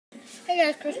Hey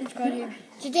guys, Christmas card here.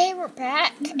 Today we're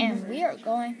back and we are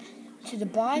going to the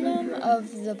bottom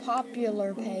of the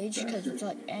popular page because it's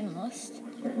like endless.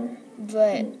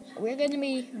 But we're going to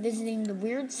be visiting the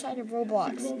weird side of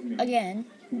Roblox again.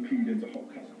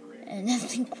 And I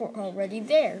think we're already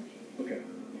there.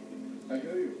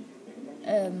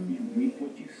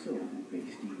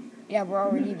 Yeah, we're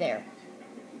already there.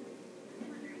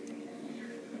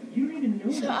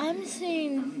 So I'm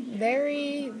seeing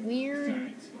very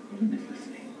weird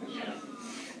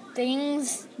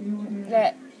things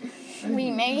that we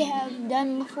may have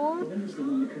done before.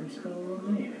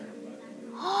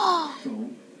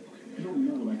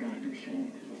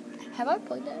 Have I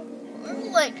played that?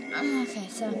 Okay,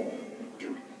 so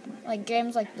like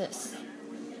games like this.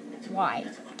 Why?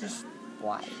 Just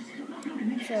why?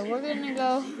 So we're gonna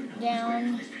go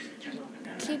down.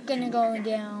 Keep gonna go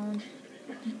down.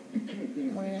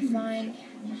 We're gonna find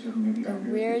the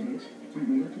weird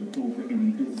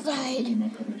side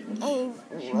of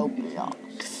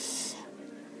Roblox.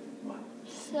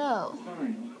 So,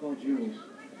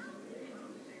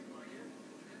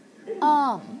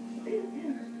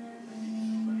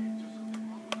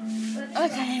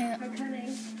 okay.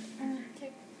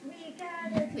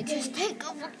 We just take a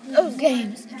look at those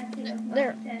games.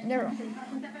 They're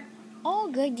all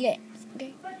good games,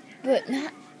 okay? But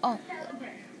not all.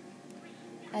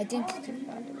 I think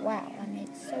wow, I made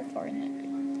it so far in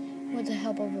that with the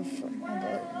help of a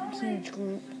huge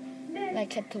group that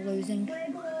kept losing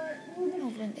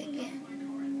over and again.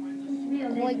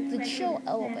 Like the chill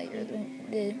elevator,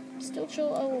 the still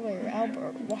chill elevator.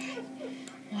 Albert,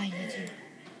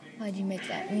 why'd you make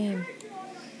that meme?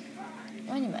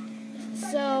 Anyway,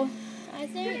 so I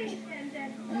think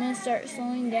I'm gonna start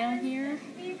slowing down here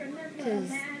because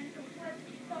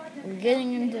we're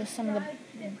getting into some of the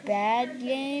bad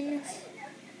games.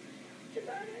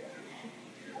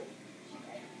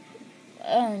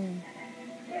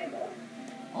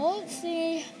 Let's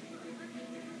see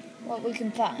what we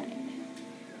can find.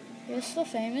 Here's the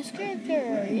famous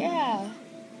character, yeah.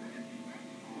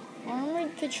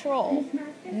 Armored Patrol.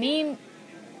 Meme.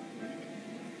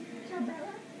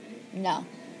 No.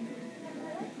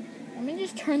 Let me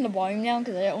just turn the volume down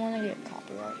because I don't want to get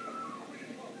copyright.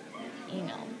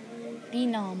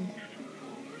 Phenom.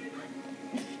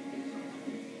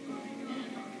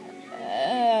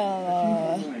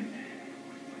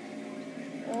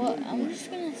 Well, I'm just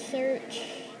gonna search.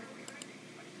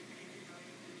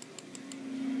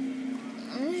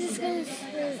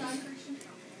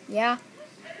 Yeah.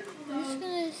 I'm just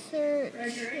gonna search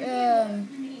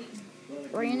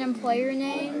random player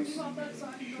names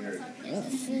and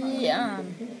see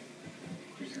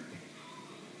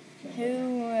who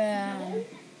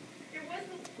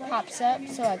pops up.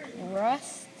 So like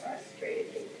Rust.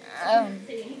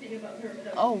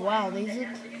 Oh wow, these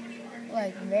look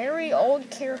like very old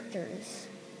characters.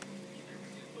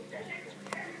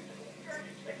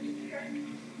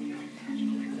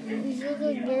 These look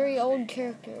like very old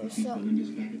characters. So,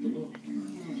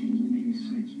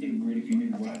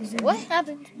 okay, so what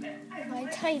happened? I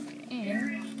typed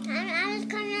in. I was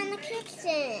coming on the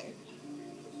kitchen.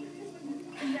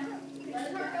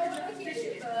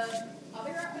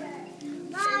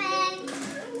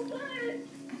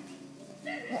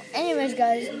 Well, anyways,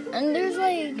 guys, and there's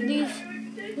like these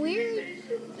weird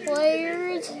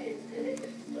players,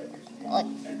 like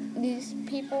these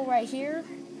people right here.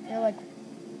 They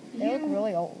look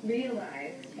really old.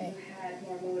 Okay.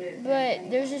 But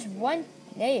there's just one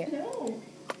there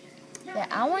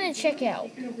that I want to check out.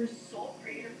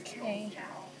 Okay.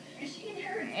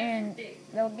 And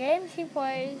the games he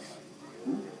plays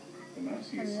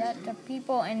have a lot of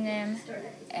people in them,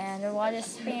 and a lot of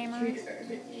spammers.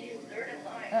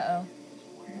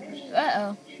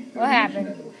 Uh-oh. What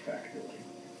happened?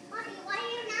 Why are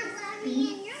you not letting me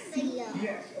in your video?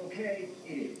 Yes, okay, it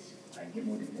is. I get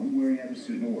more than one wearing out of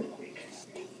suit in a work week.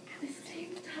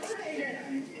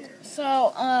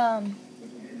 So,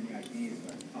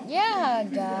 yeah,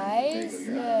 guys.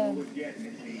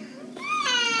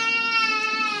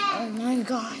 Oh my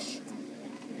gosh.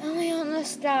 Oh my god, let's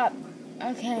stop.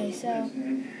 Okay, so,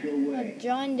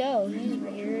 John Doe, he's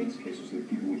weird.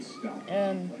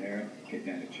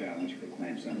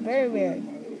 Very weird.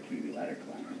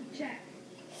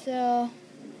 So,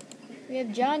 we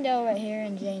have John Doe right here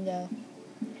and Jane Doe.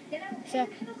 So,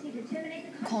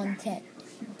 content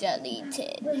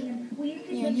deleted.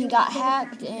 And he got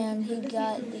hacked and he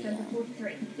got the...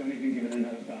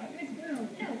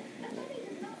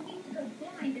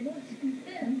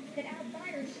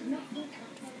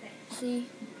 See,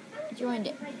 joined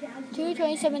it.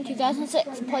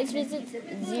 2/27/2006. Place visits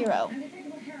 0.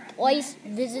 Twice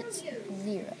visits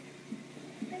 0.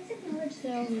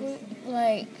 So,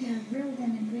 like,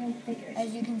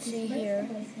 as you can see here,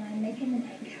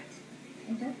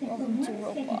 welcome to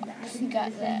Roblox. You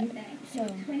got that. So,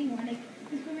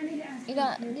 you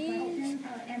got these,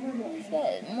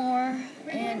 got more,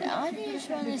 and I just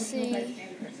want to see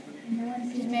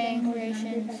these main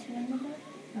creations.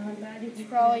 It's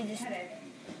probably just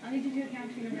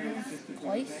this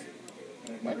place.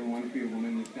 What?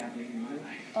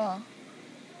 Oh.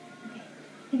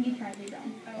 Can you try these on?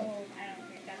 Oh, I don't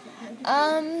think that's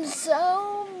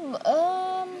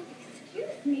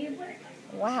Excuse me, what?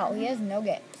 Wow, he has no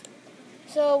games.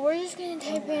 So we're just going to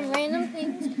type in random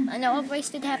things. I know I've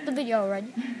wasted half the video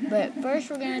already, but first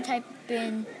we're going to type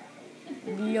in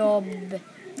blob. And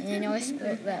I know I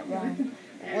spelled that wrong.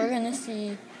 We're going to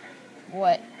see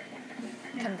what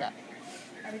comes up.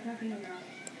 Are we talking about?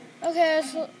 Okay,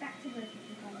 so... Back to the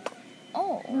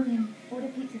Oh. William, order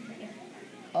pizza for you.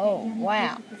 Oh,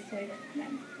 wow. This is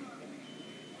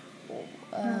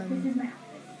my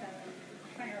office, so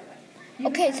fire away.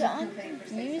 Okay, so I'm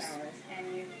confused.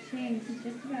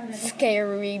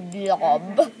 Scary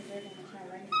blob.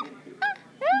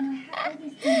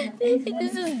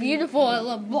 This is beautiful. I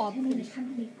love blob. It's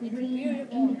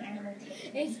beautiful.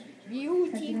 It's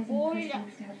beautiful.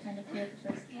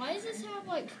 Why does this have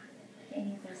like...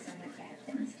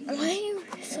 Why do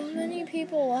so many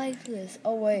people like this?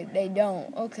 Oh wait, they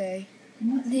don't. Okay.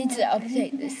 Need to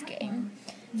update this game.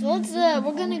 So let's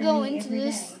we're gonna go into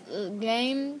this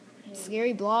game,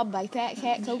 Scary Blob by Fat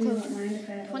Cat Coco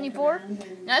 24.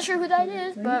 Not sure who that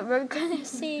is, but we're gonna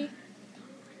see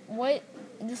what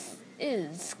this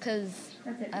is, cause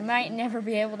I might never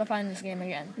be able to find this game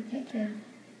again.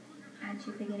 Aren't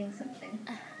you forgetting something?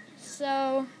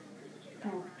 So,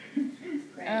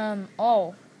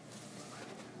 Oh.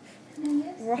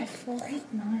 Ruffle.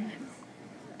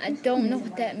 I don't know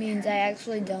what that means. I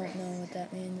actually don't know what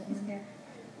that means.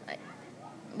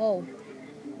 Whoa.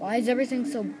 Why is everything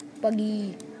so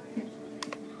buggy?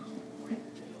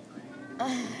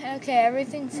 Okay,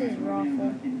 everything says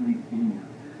Ruffle.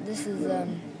 This is, of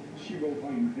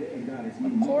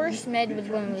course, made with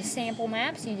one of the sample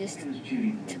maps. You just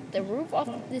took the roof off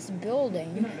of this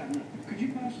building.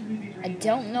 I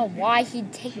don't know why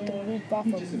he'd take the roof off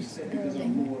of this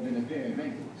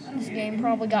building. This game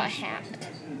probably got hacked.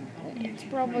 It's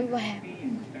probably what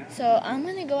happened. So I'm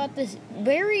gonna go out this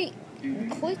very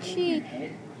glitchy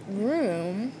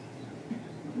room.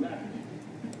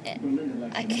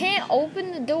 I can't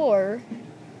open the door.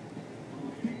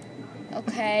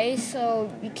 Okay, so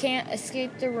you can't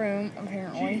escape the room,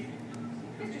 apparently.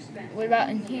 What about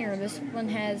in here? This one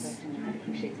has...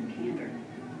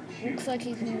 Looks like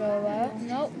you can go out.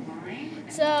 Nope.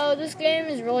 So, this game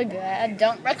is really bad.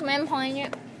 Don't recommend playing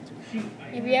it.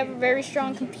 If you have a very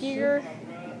strong computer,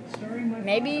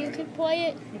 maybe you could play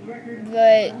it.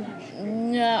 But,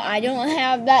 no, I don't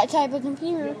have that type of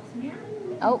computer.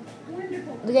 Oh.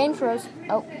 The game froze.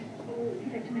 Oh.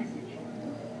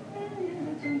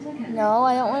 No,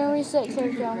 I don't want to reset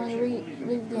character. I want to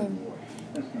leave the game.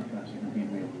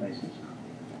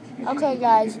 Okay,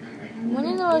 guys. One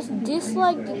of the most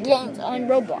disliked games on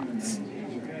Roblox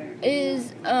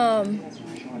is,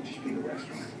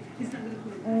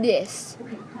 this.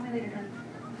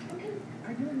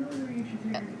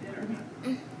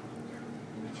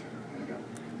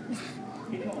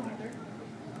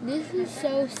 This is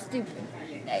so stupid.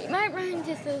 Now, you might run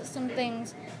into some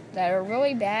things that are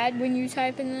really bad when you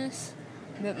type in this,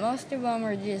 but most of them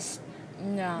are just,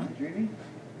 no.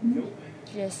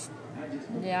 Just,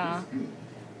 yeah.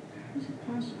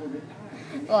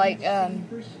 Like,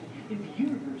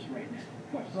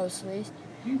 most of these.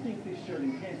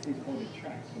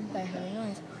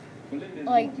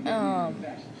 Like,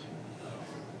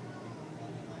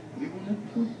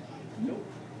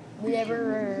 whatever.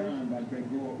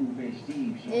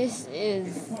 This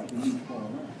is.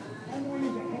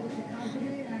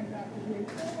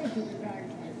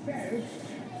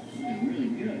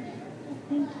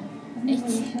 What is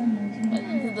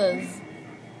this?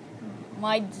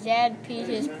 My dad peed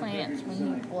his plants when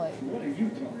he played.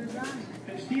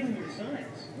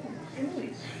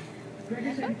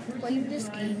 I've played this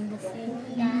game before,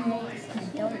 guys. I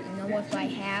don't know if I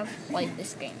have played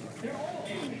this game.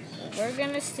 We're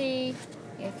gonna see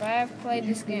if I've played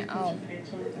this game. Oh,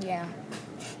 yeah.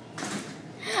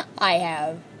 I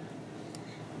have.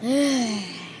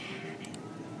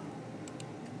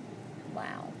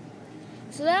 Wow.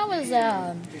 So that was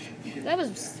fun.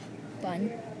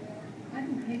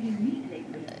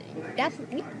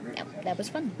 That was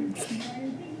fun.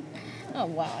 Oh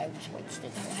wow, I just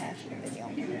wasted the whole half of the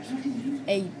video.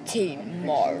 18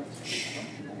 March.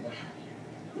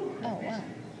 Oh wow.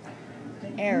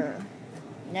 Error.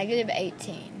 Negative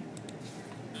 18.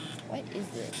 What is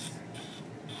this?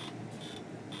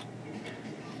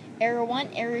 Error 1,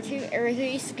 error 2, error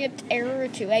 3, skipped error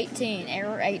to 18,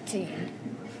 error 18.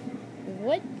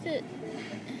 What the...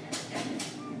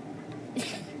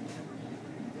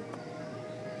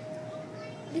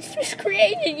 This was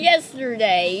created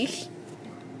yesterday.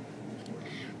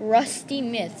 Rusty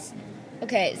Myths.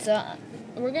 Okay, so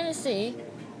we're gonna see.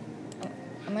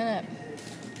 I'm gonna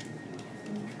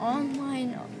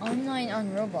online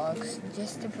on Roblox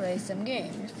just to play some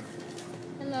games.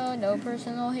 Hello, no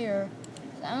personal here.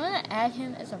 So I'm gonna add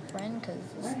him as a friend because.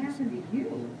 What happened to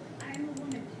you?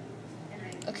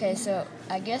 Okay, so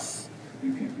I guess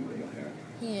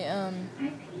he I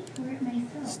paid for it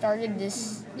myself. started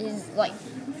this is like.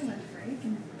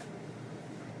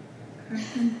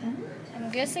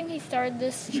 I'm guessing he started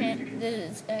this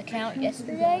account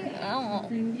yesterday. I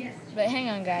don't know. But hang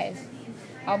on, guys.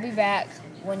 I'll be back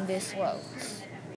when this loads.